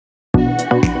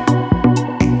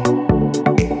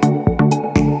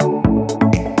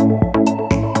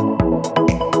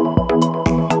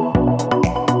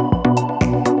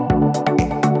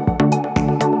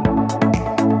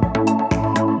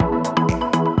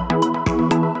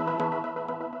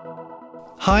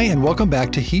Hi, and welcome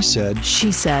back to He Said, She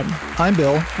Said. I'm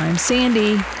Bill. I'm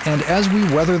Sandy. And as we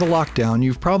weather the lockdown,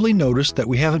 you've probably noticed that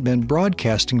we haven't been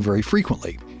broadcasting very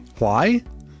frequently. Why?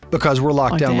 Because we're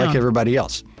locked down like everybody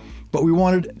else. But we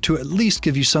wanted to at least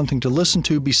give you something to listen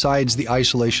to besides the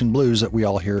isolation blues that we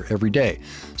all hear every day.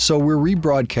 So we're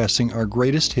rebroadcasting our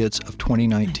greatest hits of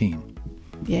 2019.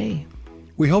 Yay.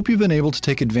 We hope you've been able to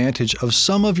take advantage of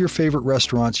some of your favorite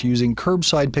restaurants using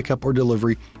curbside pickup or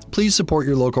delivery. Please support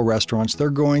your local restaurants. They're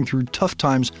going through tough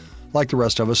times like the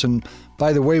rest of us. And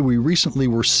by the way, we recently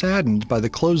were saddened by the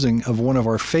closing of one of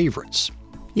our favorites.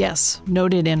 Yes,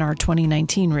 noted in our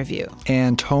 2019 review.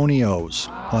 Antonio's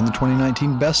on the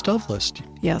 2019 Best Of list.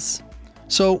 Yes.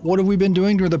 So what have we been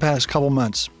doing during the past couple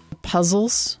months?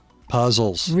 Puzzles.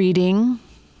 Reading.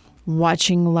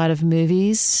 Watching a lot of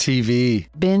movies. TV.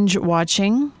 Binge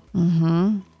watching.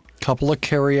 Couple of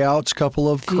carryouts, couple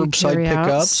of curbside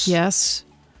pickups. Yes.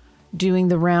 Doing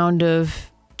the round of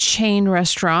chain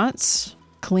restaurants.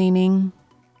 Cleaning.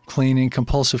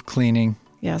 Compulsive cleaning.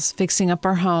 Yes. Fixing up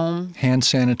our home. Hand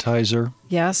sanitizer.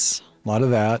 Yes. A lot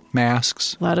of that.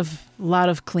 Masks. A lot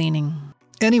of cleaning.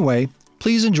 Anyway,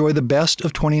 please enjoy the best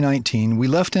of 2019. We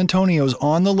left Antonio's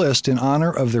on the list in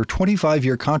honor of their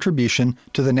 25-year contribution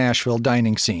to the Nashville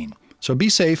dining scene. So be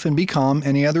safe and be calm.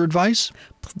 Any other advice?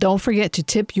 Don't forget to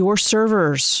tip your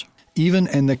servers. Even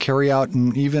in the carryout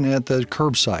and even at the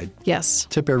curbside. Yes.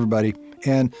 Tip everybody.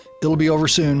 And it'll be over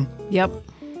soon. Yep.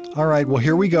 All right, well,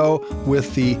 here we go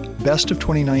with the best of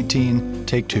 2019,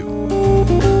 take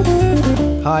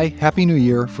 2. Hi, Happy New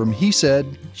Year from He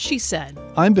Said, She Said.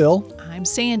 I'm Bill. I'm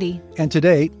Sandy. And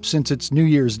today, since it's New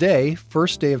Year's Day,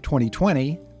 first day of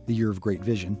 2020, the year of great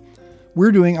vision,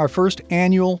 we're doing our first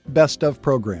annual Best Of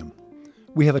program.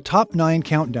 We have a top 9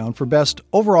 countdown for best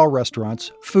overall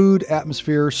restaurants, food,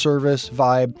 atmosphere, service,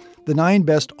 vibe, the 9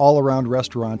 best all-around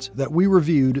restaurants that we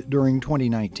reviewed during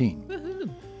 2019.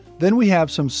 Woohoo. Then we have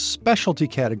some specialty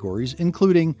categories,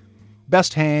 including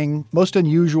best hang, most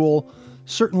unusual,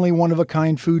 certainly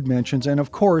one-of-a-kind food mentions, and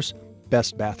of course,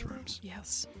 best bathrooms.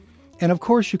 Yes. And of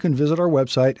course, you can visit our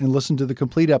website and listen to the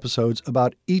complete episodes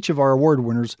about each of our award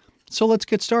winners. So let's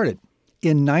get started.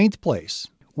 In 9th place,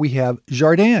 we have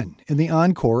Jardin in the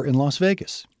Encore in Las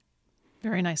Vegas.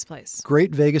 Very nice place.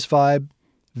 Great Vegas vibe,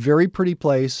 very pretty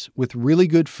place with really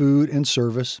good food and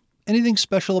service. Anything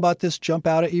special about this jump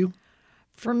out at you?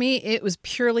 For me, it was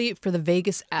purely for the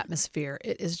Vegas atmosphere.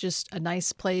 It is just a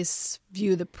nice place,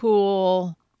 view the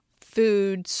pool,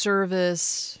 food,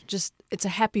 service, it's a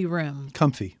happy room.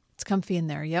 Comfy. It's comfy in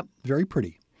there, yep. Very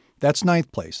pretty. That's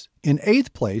 9th place. In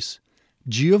 8th place,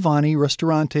 Giovanni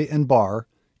Ristorante and Bar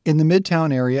in the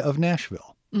Midtown area of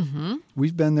Nashville. Mm-hmm.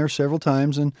 We've been there several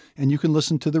times, and you can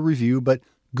listen to the review, but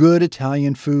good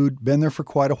Italian food, been there for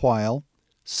quite a while.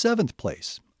 7th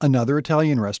place, another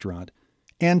Italian restaurant,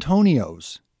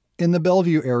 Antonio's in the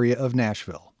Bellevue area of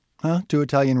Nashville. 2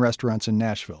 Italian restaurants in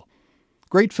Nashville.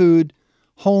 Great food,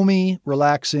 homey,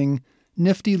 relaxing,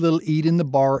 nifty little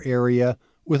eat-in-the-bar area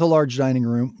with a large dining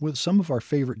room with some of our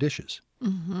favorite dishes.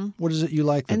 Mm-hmm. What is it you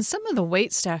like? And some of the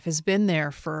wait staff has been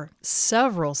there for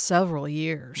several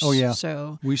years. Oh, yeah.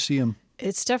 So we see them.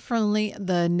 It's definitely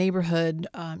the neighborhood,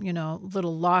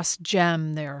 little lost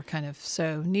gem there, kind of.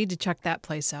 So need to check that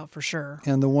place out for sure.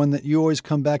 And the one that you always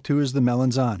come back to is the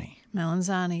Melanzani.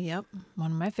 Melanzani, yep.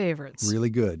 One of my favorites.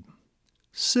 Really good.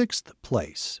 6th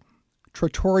place,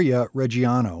 Trattoria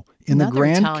Reggiano in Another the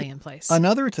Grand Italian place.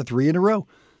 Another, it's a 3 in a row.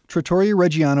 Trattoria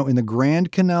Reggiano in the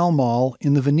Grand Canal Mall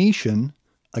in the Venetian,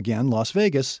 again, Las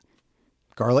Vegas.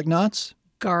 Garlic knots?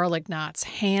 Garlic knots,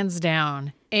 hands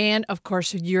down. And, of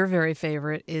course, your very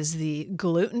favorite is the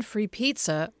gluten-free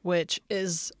pizza, which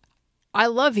is, I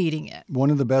love eating it. One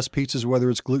of the best pizzas, whether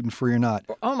it's gluten-free or not.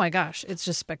 Oh, my gosh. It's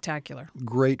just spectacular.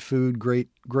 Great food, great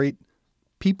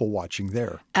people watching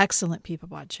there. Excellent people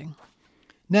watching.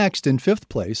 Next, in 5th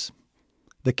place,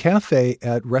 the Cafe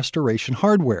at Restoration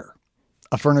Hardware,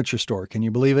 a furniture store. Can you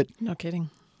believe it? No kidding.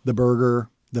 The burger,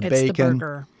 the bacon. It's the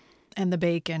burger and the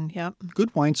bacon, yep.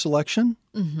 Good wine selection.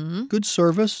 Mm-hmm. Good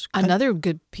service. Another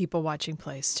good people watching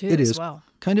place, too, it as is. Well.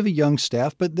 Kind of a young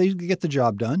staff, but they get the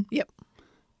job done. Yep.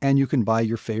 And you can buy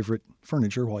your favorite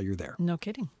furniture while you're there. No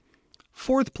kidding.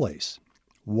 4th place,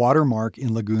 Watermark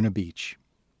in Laguna Beach.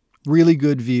 Really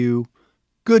good view,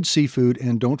 good seafood,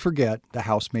 and don't forget the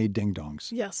house-made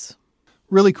ding-dongs. Yes.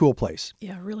 Really cool place.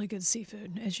 Yeah, really good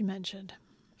seafood, as you mentioned.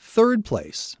 3rd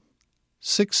place,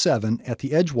 6-7 at the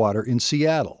Edgewater in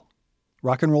Seattle.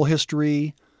 Rock and roll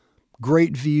history,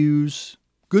 great views,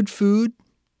 good food.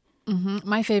 Mm-hmm.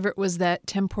 My favorite was that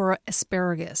tempura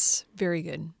asparagus. Very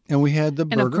good. And we had the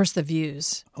burger. And, of course, the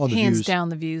views. Oh, the Hands views. down,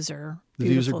 the views are The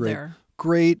beautiful views are great. there.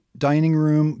 Great dining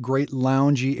room, great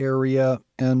loungy area,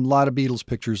 and a lot of Beatles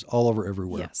pictures all over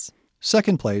everywhere. Yes.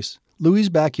 Second place, Louis'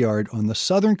 Backyard on the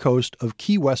southern coast of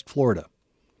Key West, Florida.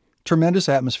 Tremendous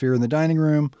atmosphere in the dining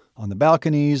room, on the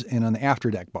balconies, and on the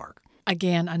afterdeck bar.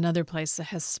 Again, another place that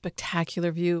has a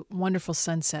spectacular view. Wonderful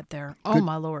sunset there. Oh,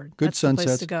 my Lord. Good That's sunsets. the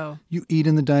place to go. You eat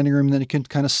in the dining room, and then you can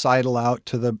kind of sidle out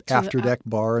to the afterdeck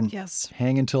bar and Yes.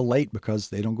 hang until late because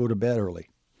they don't go to bed early.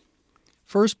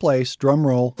 First place, drum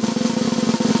roll,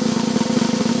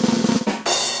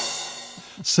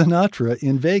 Sinatra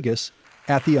in Vegas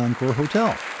at the Encore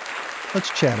Hotel.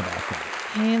 Let's chat about that.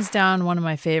 Hands down, one of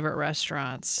my favorite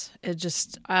restaurants.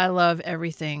 I love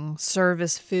everything.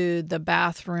 Service, food, the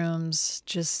bathrooms,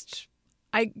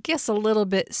 I guess a little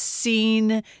bit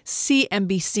see and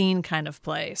be seen kind of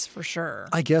place for sure.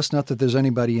 I guess not that there's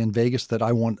anybody in Vegas that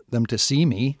I want them to see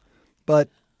me, but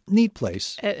neat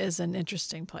place. It is an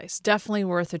interesting place. Definitely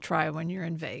worth a try when you're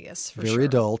in Vegas, for sure. Very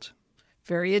adult.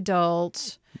 Very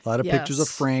adult. A lot of pictures of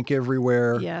Frank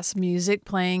everywhere. Yes, music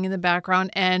playing in the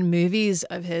background and movies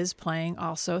of his playing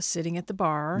also sitting at the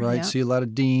bar. Right, Yeah. see a lot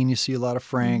of Dean, you see a lot of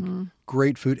Frank.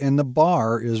 Great food, and the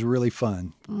bar is really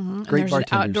fun. Great And there's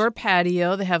bartenders. an outdoor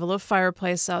patio. They have a little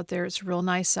fireplace out there. It's real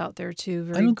nice out there too.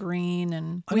 Very green,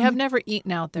 and we have never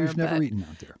eaten out there. We've never but eaten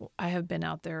out there. I have been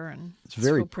out there, and It's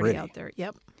very real pretty pretty. out there.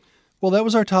 Yep. Well, that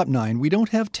was our top 9. We don't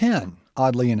have 10,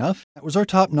 oddly enough. That was our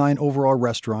top 9 overall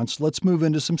restaurants. Let's move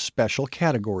into some special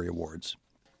category awards.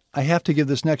 I have to give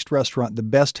this next restaurant the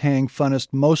best hang, funnest,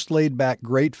 most laid back,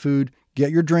 great food,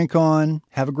 get your drink on,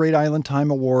 have a great island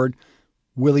time award,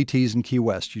 Willie T's in Key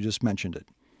West. You just mentioned it.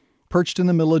 Perched in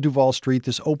the middle of Duval Street,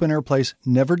 this open-air place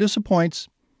never disappoints.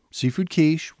 Seafood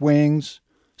quiche, wings,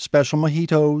 special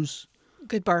mojitos.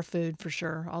 Good bar food for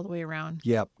sure, all the way around.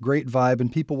 Yep, great vibe,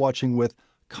 and people watching with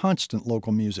constant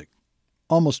local music,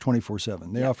 almost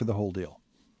 24/7. They offer the whole deal.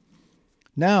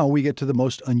 Now we get to the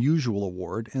most unusual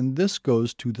award, and this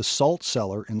goes to the Salt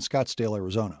Cellar in Scottsdale,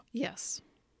 Arizona. Yes.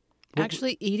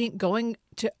 Actually going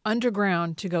to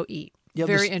underground to go eat. Yeah,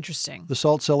 Very interesting. The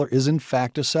Salt Cellar is in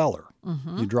fact a cellar.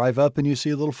 You drive up and you see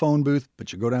a little phone booth,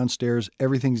 but you go downstairs,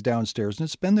 everything's downstairs, and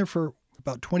it's been there for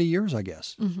about 20 years, I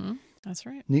guess. That's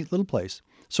right. Neat little place.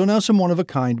 So now some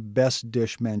one-of-a-kind best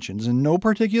dish mentions in no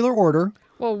particular order.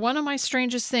 Well, one of my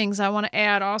strangest things I want to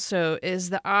add also is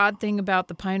the odd thing about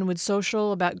the Pinewood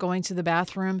Social about going to the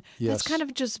bathroom. Yes. That's kind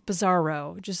of just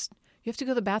bizarro. You have to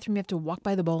go to the bathroom, you have to walk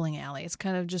by the bowling alley. It's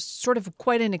kind of just sort of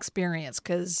quite an experience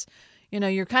because,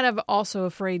 you're kind of also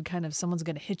afraid kind of someone's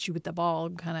going to hit you with the ball,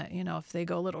 kind of, if they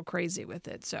go a little crazy with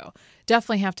it. So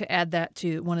definitely have to add that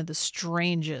to one of the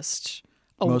strangest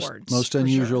awards. Most for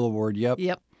unusual sure. award, yep.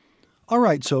 Yep, All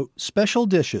right, so special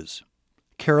dishes.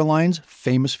 Caroline's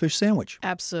famous fish sandwich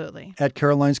absolutely. at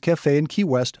Caroline's Cafe in Key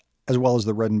West, as well as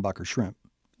the Redenbacher shrimp.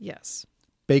 Yes.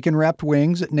 Bacon-wrapped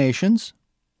wings at Nations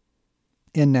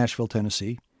in Nashville,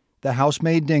 Tennessee. The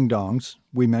house-made ding-dongs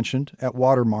we mentioned at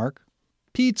Watermark.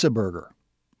 Pizza Burger.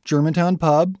 Germantown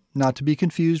Pub, not to be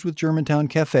confused with Germantown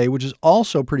Cafe, which is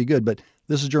also pretty good, but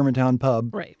this is Germantown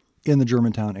Pub Right. in the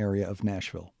Germantown area of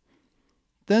Nashville.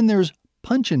 Then there's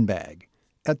Punchin' Bag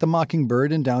at the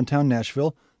Mockingbird in downtown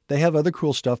Nashville. They have other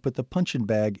cool stuff, but the Punchin'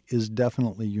 Bag is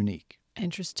definitely unique.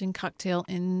 Interesting cocktail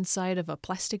inside of a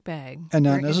plastic bag. And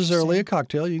not Very necessarily a interesting.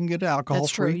 cocktail. You can get it alcohol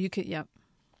That's true. free. You could, yep.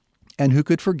 And who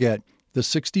could forget the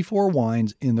 64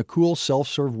 wines in the cool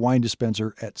self-serve wine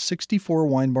dispenser at 64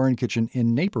 Wine Bar and Kitchen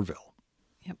in Naperville.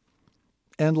 Yep.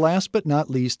 And last but not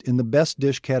least, in the best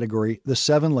dish category, the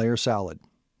 7-layer salad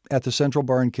at the Central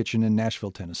Bar and Kitchen in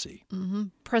Nashville, Tennessee.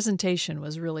 Presentation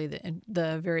was really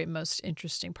the very most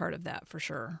interesting part of that for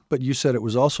sure. But you said it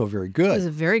was also very It was good.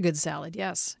 a very good salad,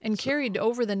 yes, and carried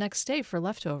over the next day for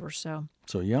leftovers.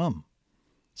 So Yum.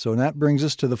 So that brings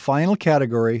us to the final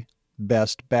category,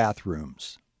 best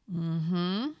bathrooms.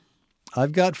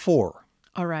 I've got 4.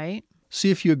 all right,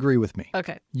 See if you agree with me.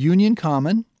 okay, Union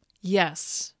Common,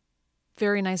 yes,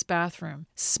 very nice bathroom.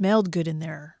 Smelled good in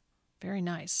there. Very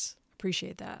nice.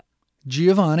 Appreciate that.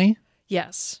 Giovanni,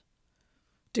 Yes,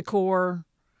 decor,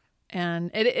 and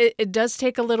it does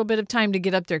take a little bit of time to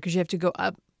get up there because you have to go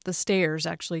up the stairs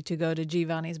actually to go to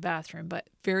Giovanni's bathroom. But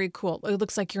very cool. It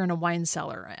looks like you're in a wine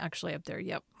cellar actually up there.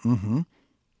 Yep.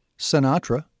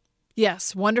 Sinatra,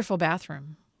 Yes, wonderful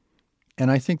bathroom. and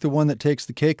I think the one that takes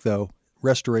the cake, though,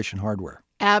 Restoration Hardware.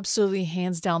 Absolutely,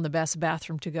 hands down, the best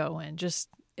bathroom to go in. Just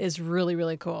is really,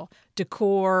 really cool.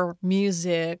 Decor,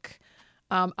 music.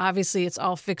 Obviously, it's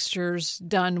all fixtures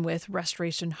done with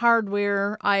Restoration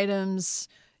Hardware items.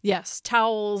 Yes,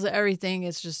 towels, everything.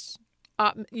 It's just,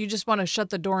 you just want to shut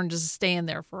the door and just stay in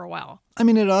there for a while. I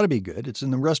mean, it ought to be good. It's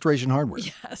in the Restoration Hardware.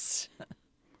 Yes.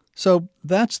 So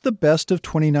that's the Best of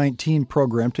 2019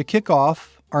 program to kick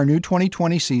off our new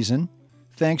 2020 season.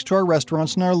 Thanks to our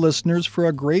restaurants and our listeners for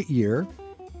a great year.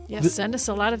 Yes, send us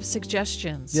a lot of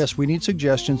suggestions. Yes, we need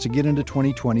suggestions to get into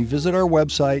 2020. Visit our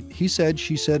website, he said,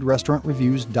 she said,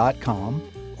 restaurantreviews.com,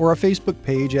 or our Facebook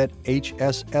page at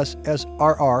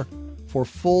HSSSRR for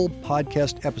full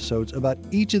podcast episodes about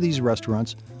each of these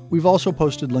restaurants. We've also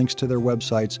posted links to their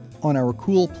websites on our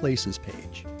Cool Places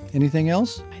page. Anything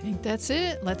else? I think that's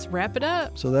it. Let's wrap it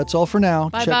up. So that's all for now.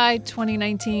 Bye-bye,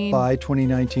 2019. Bye,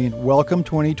 2019. Welcome,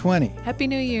 2020. Happy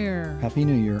New Year. Happy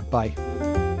New Year. Bye.